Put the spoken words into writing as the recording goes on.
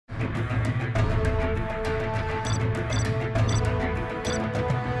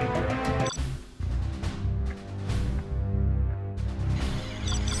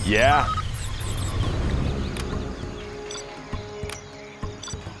Yeah.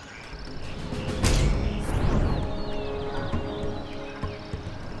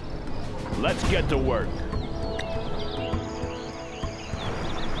 Let's get to work.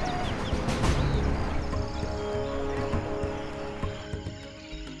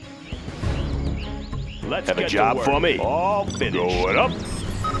 Let's have a job for me. All finished. Going up.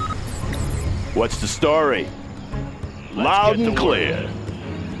 What's the story? Loud and clear.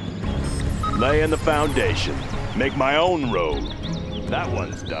 Laying the foundation. Make my own road. That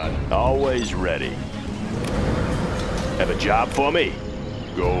one's done. Always ready. Have a job for me?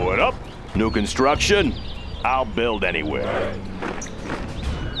 Going up. New construction? I'll build anywhere.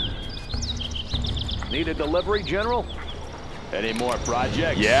 Need a delivery, General? Any more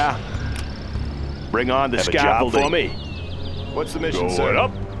projects? Yeah. Bring on the scaffolding. For me. What's the mission, sir? Going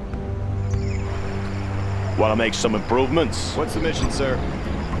up. Want to make some improvements? What's the mission, sir?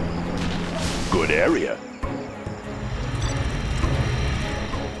 Good area.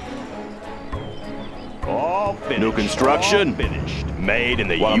 All finished. New construction? All finished. Made in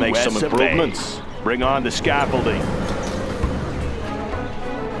the US. Want to make some improvements? Bring on the scaffolding.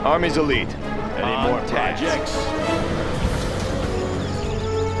 Army's elite. Any more projects?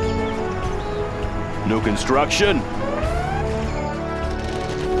 New construction?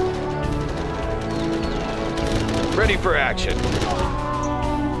 Ready for action.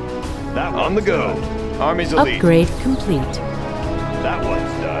 That on the go. Army's elite. Upgrade complete. That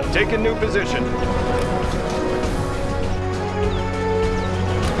one's done. Taking new position.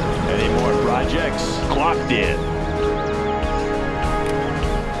 Any more projects? Clocked in.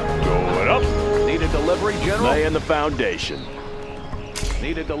 Going up. Need a delivery, General? Laying the foundation.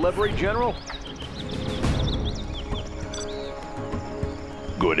 Need a delivery, General?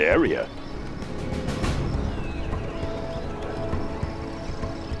 Good area.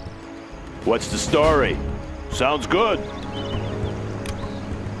 What's the story? Sounds good.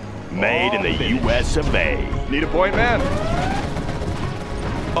 Made in the US of A. Need a point, man?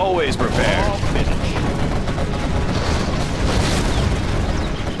 Always prepared.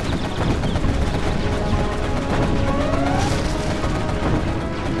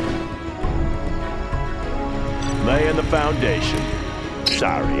 Laying the foundation.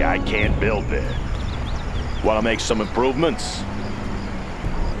 Sorry, I can't build there. Want to make some improvements?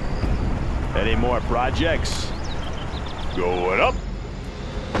 Any more projects? Going up.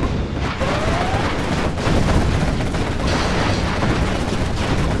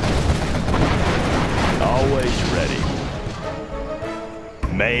 Always ready.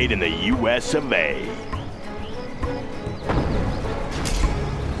 Made in the US of A.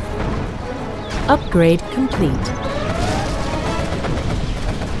 Upgrade complete.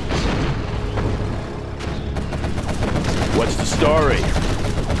 What's the story?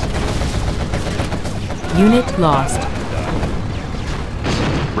 Unit lost.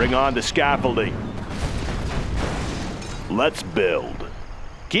 Bring on the scaffolding. Let's build.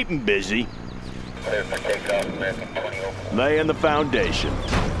 Keep 'em busy. Laying the foundation.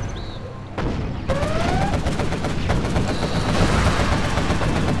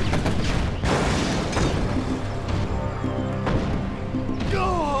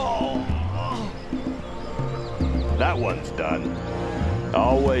 That one's done.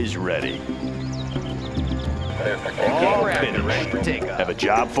 Always ready. All finished. Have a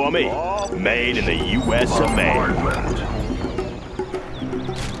job for me? Made in the US of A.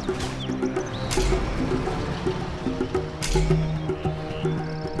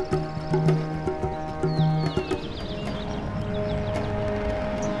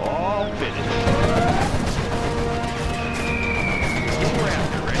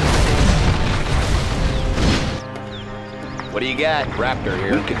 What do you got? Raptor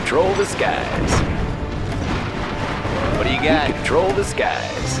here. We control the skies. What do you got? We control the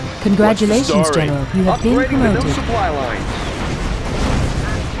skies. Congratulations, General. You have been promoted. The new supply line.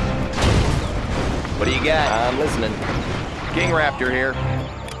 What do you got? I'm listening. King Raptor here.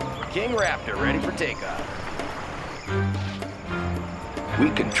 King Raptor ready for takeoff. We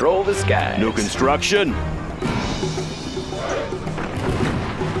control the skies. New construction?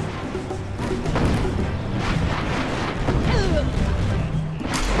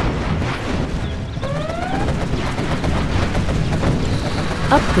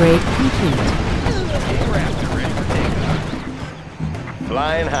 Upgrade complete. Raptor ready for takeoff.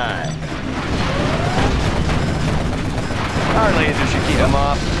 Flying high. Our laser should keep them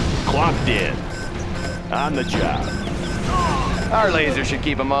off. Clocked in. On the job. Our laser should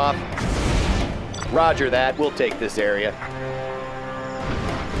keep them off. Roger that. We'll take this area.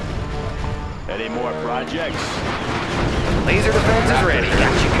 Any more projects? Laser defense is ready.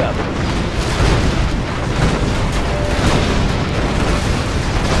 Got you covered.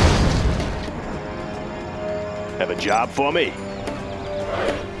 Have a job for me?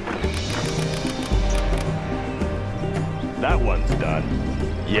 That one's done.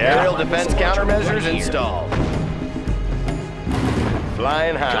 Aerial Yeah. defense countermeasures installed.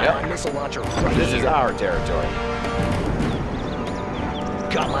 Flying high. Got my missile launcher right This here. is our territory.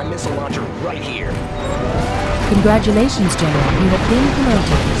 Got my missile launcher right here. Congratulations, General. You have been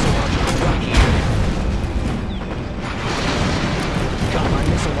promoted. Missile launcher right here. Got my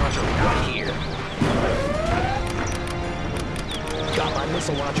missile launcher right here. Got my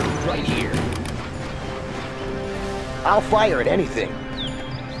missile launcher right here. I'll fire at anything.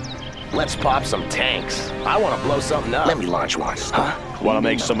 Let's pop some tanks. I want to blow something up. Let me launch one. Huh? Want to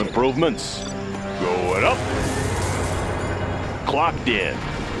make some improvements? Going up. Clocked in.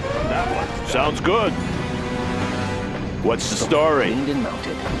 That one sounds good. What's the story? Cleaned and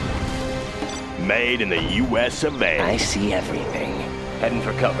mounted. Made in the U.S. of A. I see everything. Heading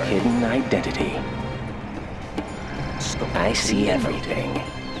for cover. Hidden identity. I see everything.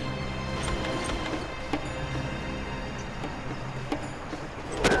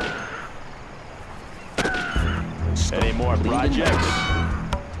 Any more projects?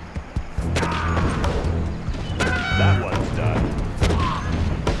 That one's done.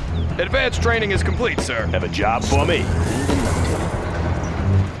 Advanced training is complete, sir. Have a job for me?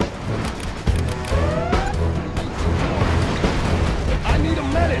 I need a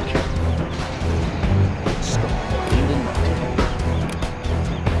medic. Cleaned and mounted.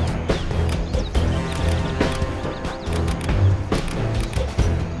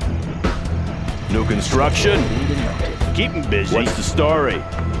 New construction? Cleaned and mounted. Keep 'em busy. What's the story?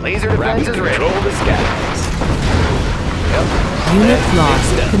 Laser defense is ready. Control the skies. Unit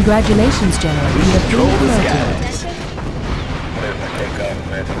lost. Congratulations, General. You have been Control the promoted. skies.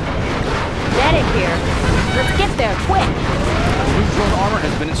 Medic here. Let's get there quick. Neutron armor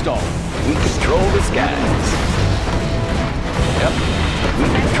has been installed. We control the skies. Yep. We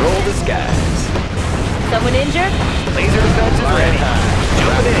control the skies. Someone injured? Laser defense is ready.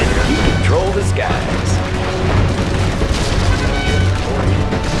 Jumping in. We control the skies.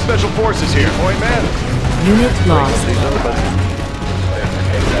 Special forces here. Point man. Unit lost.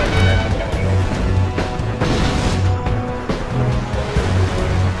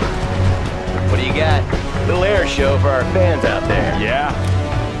 What do you got? Little air show for our fans out there. Yeah?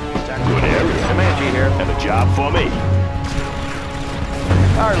 Good area. Comanche here. Have a job for me?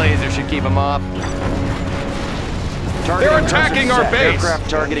 Our laser should keep them off. They're attacking our base. Aircraft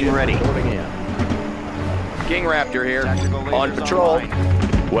targeting ready. King Raptor here. On patrol.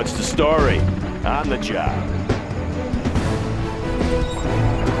 What's the story? On the job.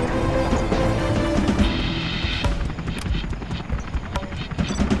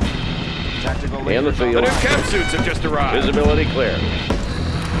 In the The field. new chem suits have just arrived. Visibility clear.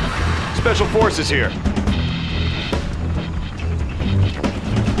 Special forces here.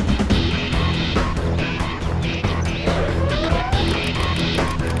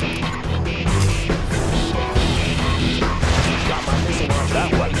 That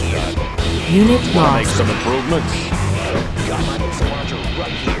one's done. Unit Want to make lost. some improvements? Got my missile launcher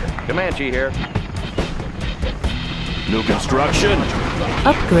right here. Comanche here. New construction?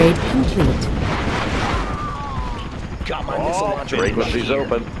 Upgrade complete. Got my missile launcher Frequencies right here.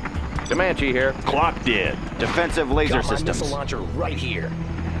 open. Comanche here. Clocked in. Defensive Got laser my systems. missile launcher right here.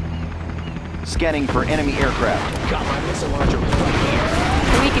 Scanning for enemy aircraft. Got my missile launcher right here.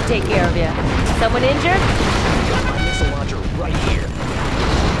 We can take care of you. Someone injured? Got my missile launcher right here.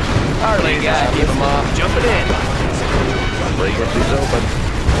 Our lasers keep them off. Jumping in. Frequencies open.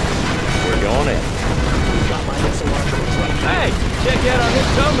 We're going in. Got my missile launcher right here. Hey, check out our new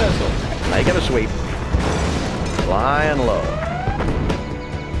tow missile. Making a sweep. Flying low.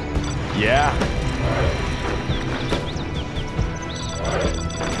 Yeah?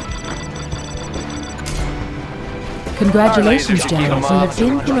 Congratulations, Our lasers General. keep You 'em have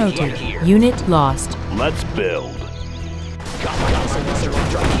been promoted. Unit lost. Let's build. Got my missile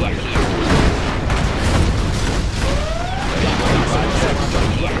launcher right here.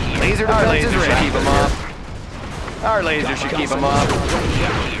 Laser defense is ready. Keep them off. Our laser should keep them off.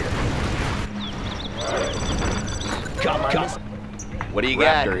 Got my missile. What do you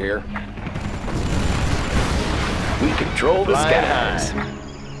got? Raptor here. We control the Flying skies.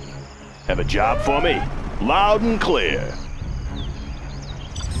 Have a job for me? Loud and clear.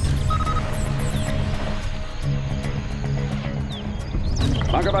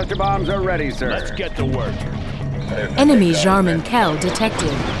 Bunker bombs are ready, sir. Let's get to work. Enemy Jarman Kell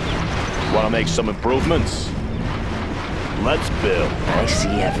detected. Want to make some improvements? Let's build. I see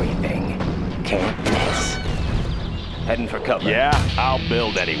everything. Can't miss. Heading for cover. Yeah, I'll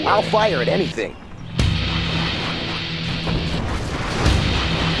build anyway. I'll fire at anything.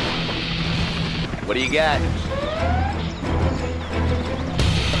 What do you got?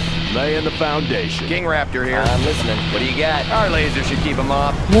 Laying the foundation. King Raptor here. I'm listening. What do you got? Our laser should keep them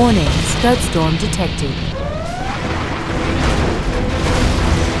off. Warning, scud storm detected.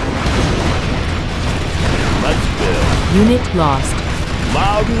 Let's build. Unit lost.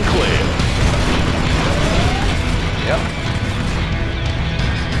 Loud and clear. Yep.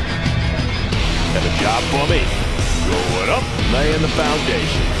 Have a job for me. Going up. Laying the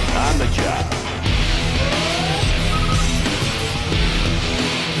foundation. On the job.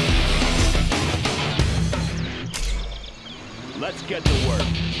 Let's get to work.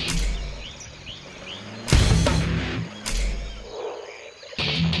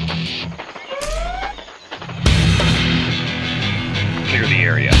 Clear the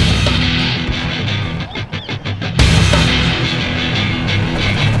area.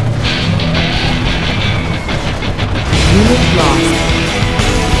 Unit lost.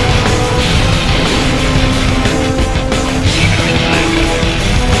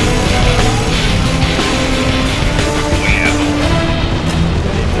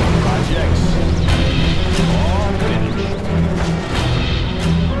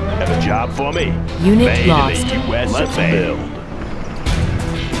 Job for me. Unit Made lost. in the US. Let's build.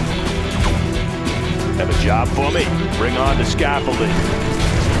 Have a job for me. Bring on the scaffolding.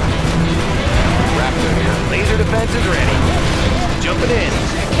 Raptor here. Laser defense is ready. Jumping in.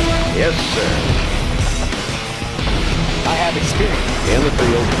 Yes, sir. I have experience. In the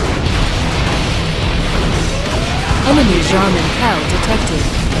field. Enemy Jarman Cow detected.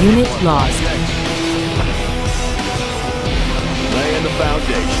 Unit lost. Laying the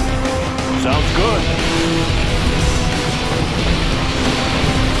foundation. Sounds good.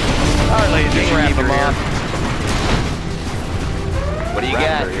 Our laser should keep them off. What do you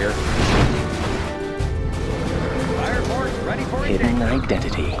got? Here. Fire force ready for Hidden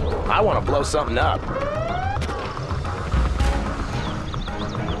identity. I want to blow something up.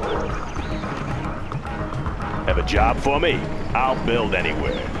 Have a job for me. I'll build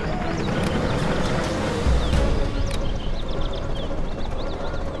anywhere.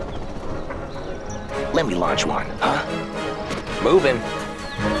 Let me launch one, huh? Moving.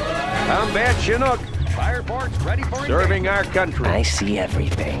 Combat Chinook. Fire force ready for Serving our country. I see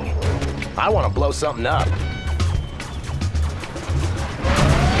everything. I want to blow something up.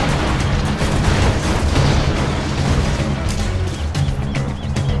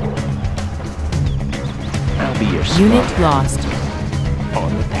 I'll be your Unit spotter lost.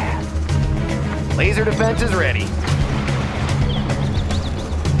 on the path. Laser defense is ready.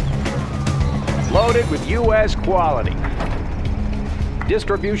 Loaded with U.S. quality.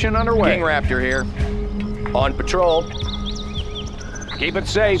 Distribution underway. King Raptor here. On patrol. Keep it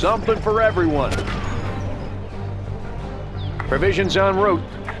safe. Something for everyone. Provisions en route.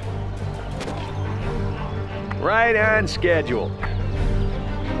 Right on schedule.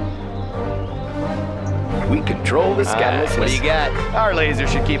 We control the skies. What do you got? Our laser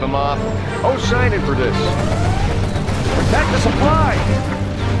should keep them off. Oh, sign in for this. Protect the supply.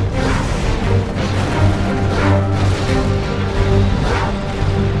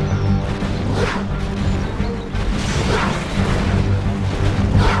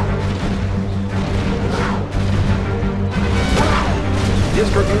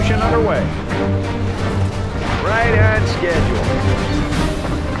 Distribution underway. Right on schedule.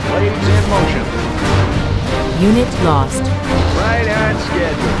 Blades in motion. Unit lost. Right on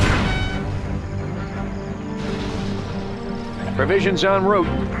schedule. Provisions en route.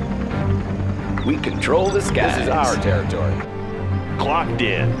 We control the skies. This is our territory. Clocked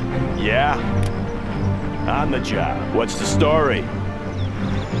in. Yeah? On the job. What's the story?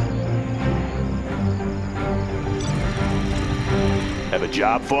 Have a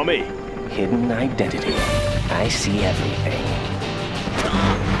job for me? Hidden identity. I see everything.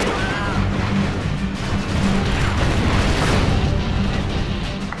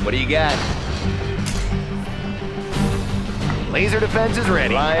 What do you got? Laser defense is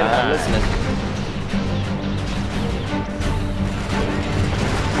ready. Ryan, I'm listening.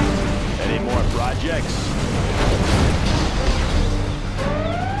 Any more projects?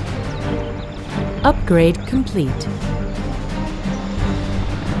 Upgrade complete.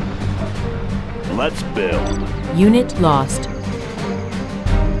 Let's build. Unit lost.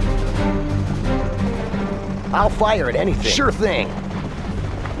 I'll fire at anything. Sure thing.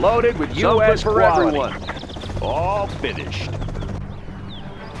 Loaded with U.S. for quality. everyone. All finished.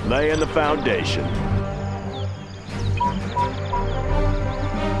 Laying the foundation.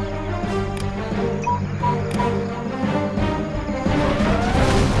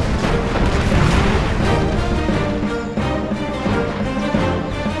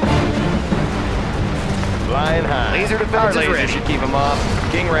 defense Our is laser ready. should keep them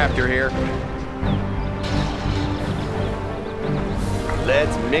off. King Raptor here.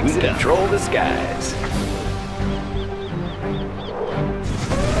 Let's mix it up. Control the skies.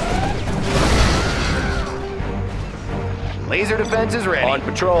 Laser defense is ready. On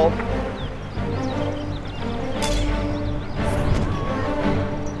patrol.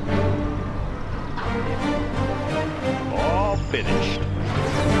 All finished.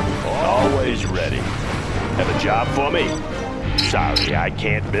 Always ready. Have a job for me? Sorry, I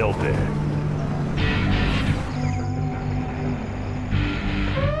can't build there.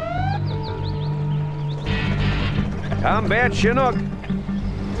 Combat Chinook.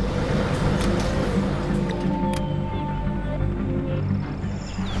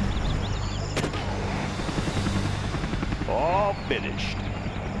 All finished.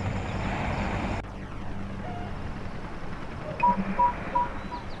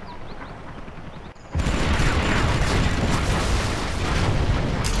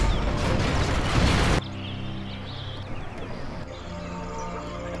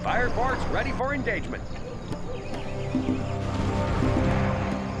 Fire ports ready for engagement.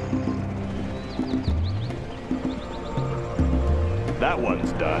 That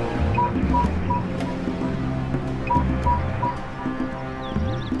one's done.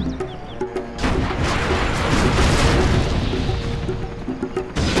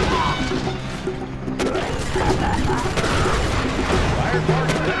 Fire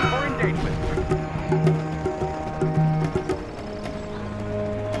ports ready for engagement.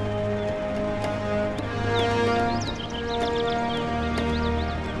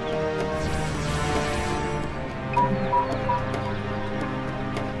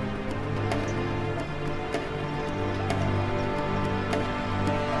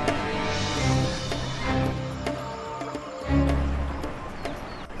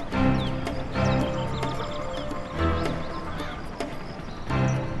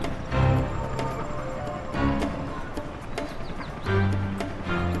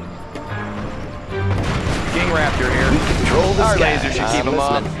 King Raptor here. Control the Our skies. laser should keep them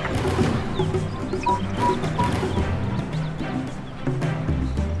off.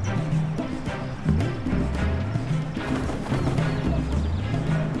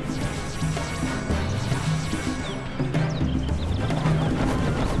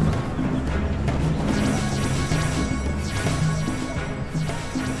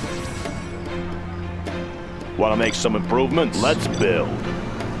 Want to make some improvements? Let's build.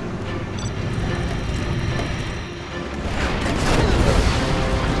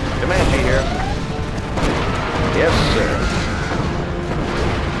 Comanche here. Yes, sir.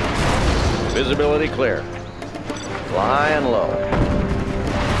 Visibility clear. Flying low.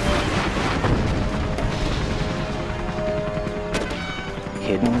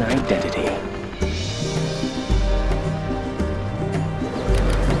 Hidden identity.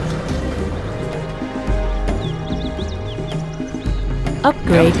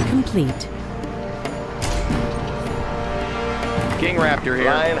 Upgrade complete. King Raptor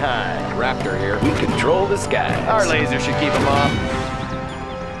here. Flying high. Raptor here. We control the skies. Our laser should keep them off.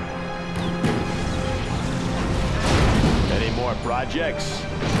 Any more projects?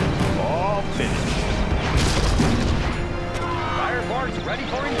 All finished. Fire ports ready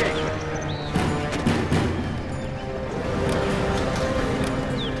for engagement.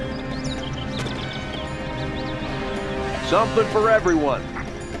 Something for everyone.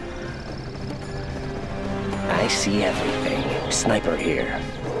 I see everything. Sniper here.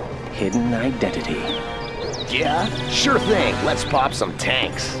 Hidden identity. Yeah? Sure thing. Let's pop some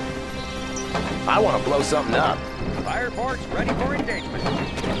tanks. I want to blow something up. Fire ports ready for engagement.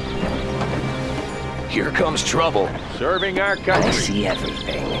 Here comes trouble. Serving our I country. see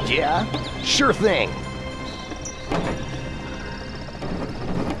everything. Yeah? Sure thing.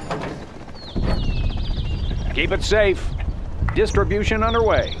 Keep it safe. Distribution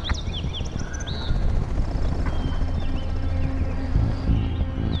underway.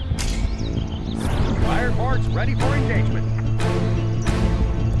 Fire ports ready for engagement.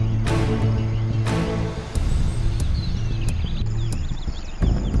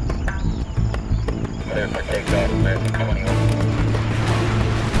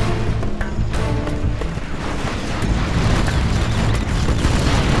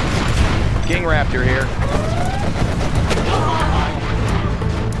 King Raptor here.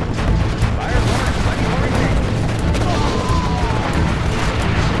 Fire ports ready for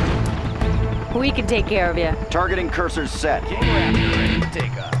engagement. We can take care of you. Targeting cursors set. King Raptor ready to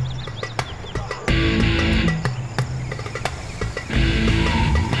take off.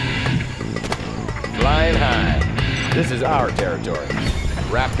 Flying high. This is our territory.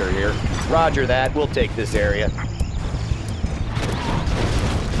 Raptor here. Roger that. We'll take this area.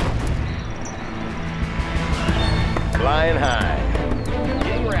 Flying high.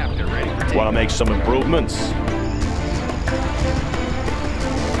 King Raptor ready for takeoff. Want to make some improvements?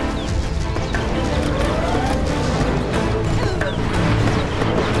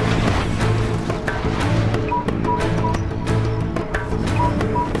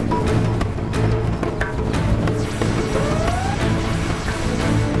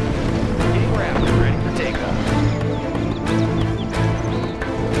 King Raptor ready for takeoff.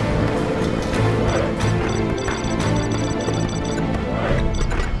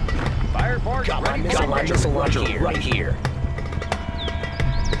 Fire parts Got my ready missile for launcher right here.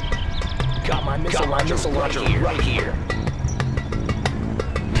 Got my missile launcher right here.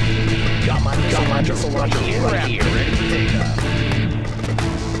 Got my missile launcher right here. ready for takeoff.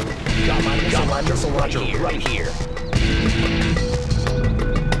 Got my missile launcher right here.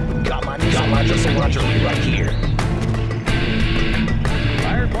 Got my missile launcher right here.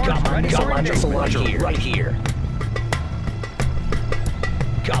 Fire parts Got my ready missile for launcher engagement. right here.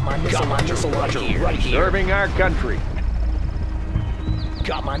 Got my missile launcher right here. Serving our country.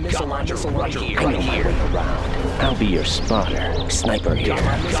 Got my missile launcher right here. I know my way around. I'll be your spotter. Sniper here. Got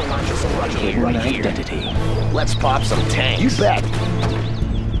my missile launcher Hidden right here. identity. Let's pop some tanks. You bet.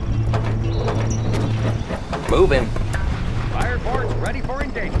 Moving. Fire parts ready for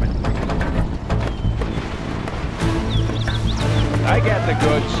engagement. I got the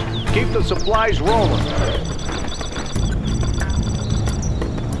goods. Keep the supplies rolling.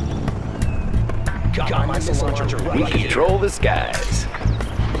 Got my missile launcher right here. Control the skies.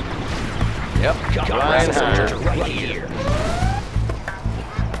 Yep, Got my flying missile high. launcher right here.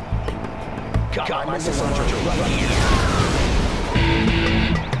 Got my missile launcher right here.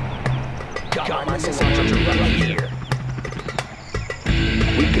 Got my missile launcher right here.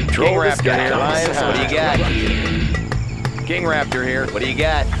 We control King the Raptor skies. here. What do you got? King Raptor here. What do you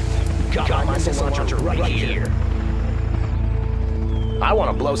got? Got my missile launcher right here. I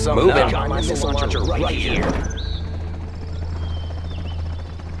want to blow something Moving. up. Got my missile launcher right here.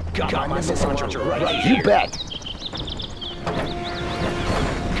 Got my missile launcher right here. You bet.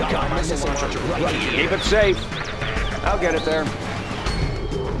 Got my missile launcher right here. Keep it safe. I'll get it there.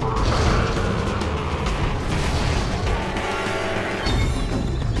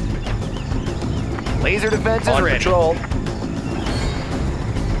 Laser defense is On ready. patrol.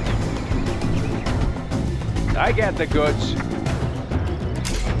 I got the goods.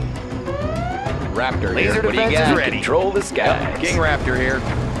 Raptor Laser here. What do you defense got? is ready. Control the skies. Yep, King Raptor here.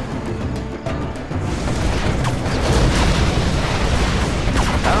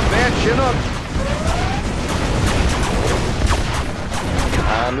 Combat Chinook.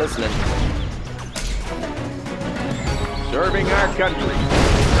 I'm listening. Serving our country.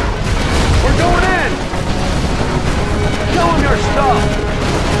 We're going in! Show them your stuff!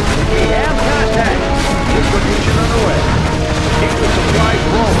 We have contact. Distribution underway. Keep the supplies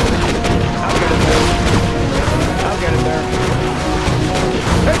rolling. I'll get it there. I'll get it there.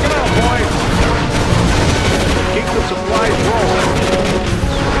 Take it out, boys! Keep the supplies rolling.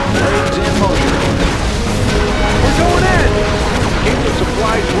 Blades in motion. We're going in! Keep the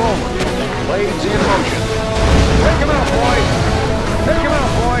supplies rolling. Blades in motion. Take him out, boys! Take him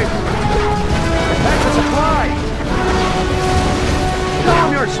out, boys! Attack the supply! Show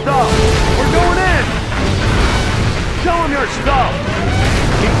them your stuff! We're going in! Show them your stuff!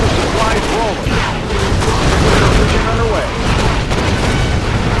 Keep the supplies rolling. Mission underway.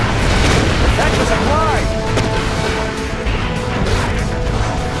 Attack the supply!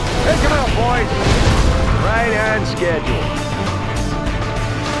 Take him out, boys! Right on schedule.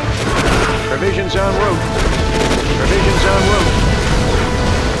 Provisions en route. Provisions en route.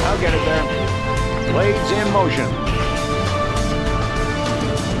 I'll get it there. Blades in motion.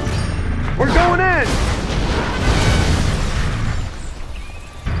 We're going in!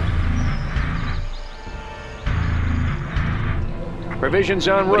 Provisions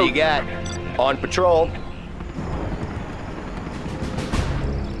en route. What do you got? On patrol.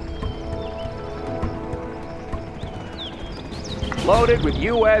 Loaded with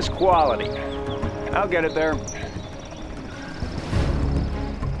U.S. quality. I'll get it there.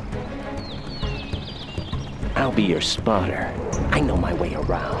 I'll be your spotter. I know my way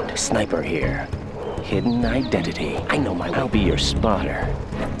around. Sniper here. Hidden identity. I know my way. I'll be your spotter.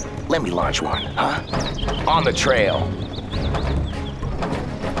 Let me launch one, huh? On the trail.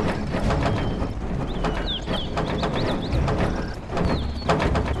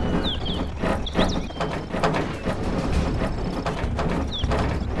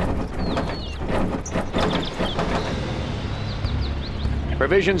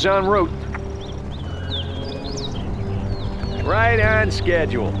 Provisions en route. Right on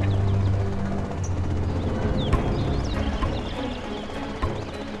schedule.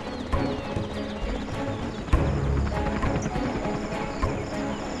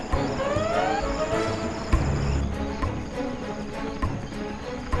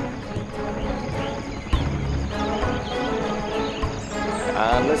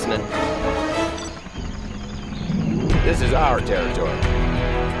 I'm listening. This is our territory.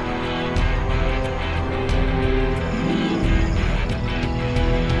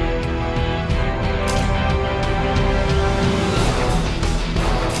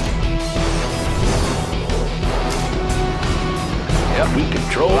 Yep, we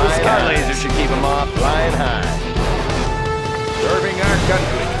control the Our skies. laser should keep them off. Flying high. Serving our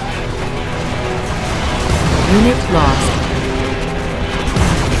country. Unit lost.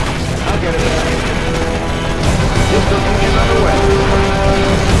 I'll get it back. Distribution underway.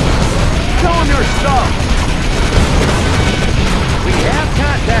 Show them your stuff. We have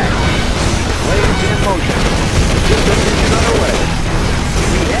contact. Blades in motion. Distribution underway.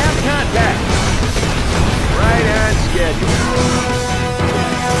 We have contact. Right on schedule.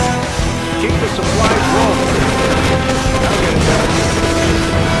 Keep the supplies rolling. I'll get it done.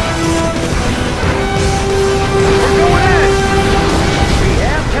 We're going in! We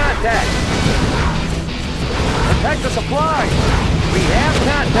have contact. Protect the supplies. We have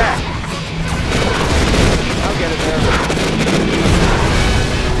contact. I'll get it there.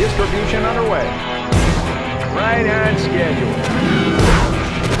 Distribution underway. Right on schedule.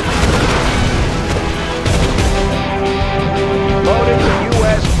 Loaded with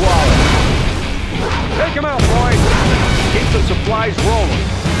U.S. quality. Take him out, boys. Keep the supplies rolling.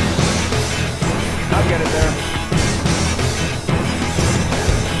 I'll get it there.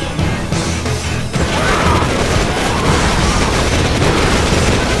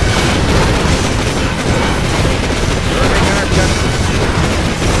 Serving our country.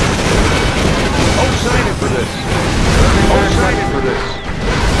 Oh, sign it for this. Oh, sign it for this.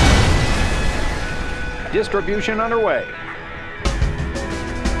 Distribution underway.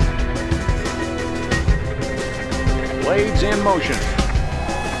 Blades in motion.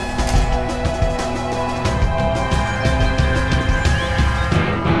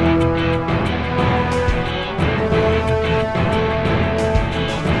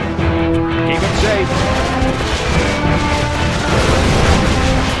 Keep it safe.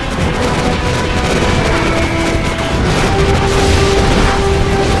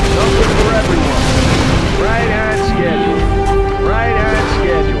 Something for everyone. Right on schedule. Right on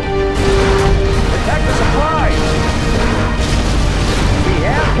schedule. Protect the supplies. We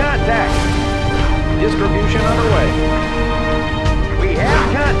have contact. Distribution underway. We have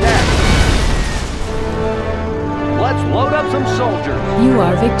contact. Let's load up some soldiers. You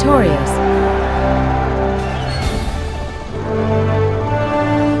are victorious.